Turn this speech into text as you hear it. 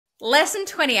Lesson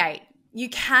 28, you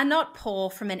cannot pour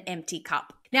from an empty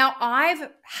cup. Now, I've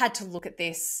had to look at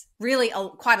this really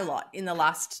quite a lot in the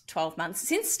last 12 months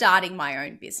since starting my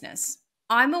own business.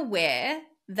 I'm aware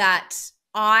that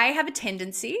I have a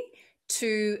tendency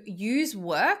to use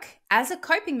work as a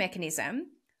coping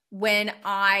mechanism when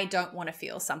I don't want to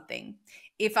feel something.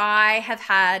 If I have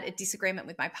had a disagreement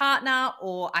with my partner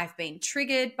or I've been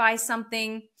triggered by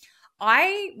something,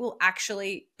 I will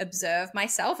actually observe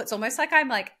myself. It's almost like I'm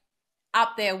like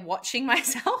up there watching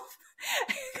myself,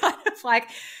 kind of like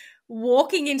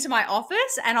walking into my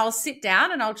office, and I'll sit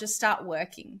down and I'll just start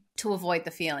working to avoid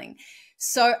the feeling.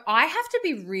 So I have to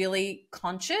be really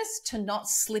conscious to not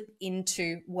slip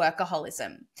into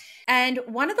workaholism. And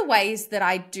one of the ways that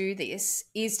I do this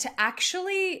is to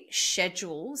actually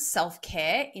schedule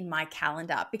self-care in my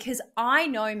calendar, because I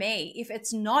know me, if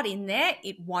it's not in there,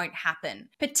 it won't happen.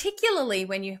 Particularly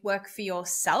when you work for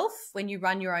yourself, when you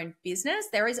run your own business,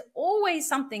 there is always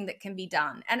something that can be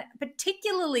done. And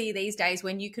particularly these days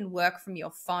when you can work from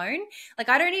your phone, like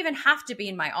I don't even have to be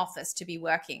in my office to be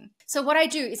working. So what I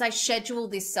do is I schedule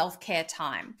this self-care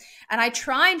time, and I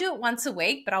try and do it once a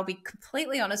week, but I'll be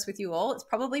completely honest with you all, it's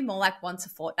probably more like once a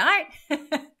fortnight.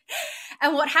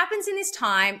 And what happens in this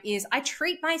time is I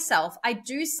treat myself. I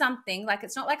do something. Like,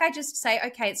 it's not like I just say,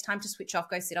 okay, it's time to switch off,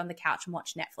 go sit on the couch and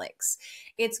watch Netflix.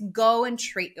 It's go and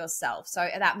treat yourself. So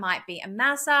that might be a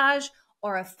massage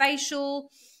or a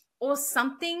facial or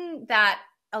something that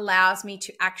allows me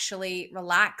to actually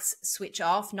relax, switch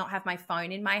off, not have my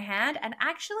phone in my hand, and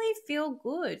actually feel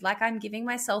good, like I'm giving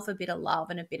myself a bit of love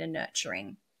and a bit of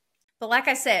nurturing. But like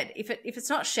I said, if it's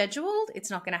not scheduled, it's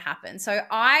not going to happen. So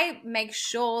I make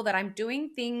sure that I'm doing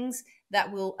things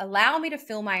that will allow me to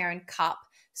fill my own cup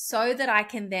so that I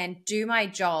can then do my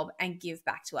job and give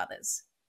back to others.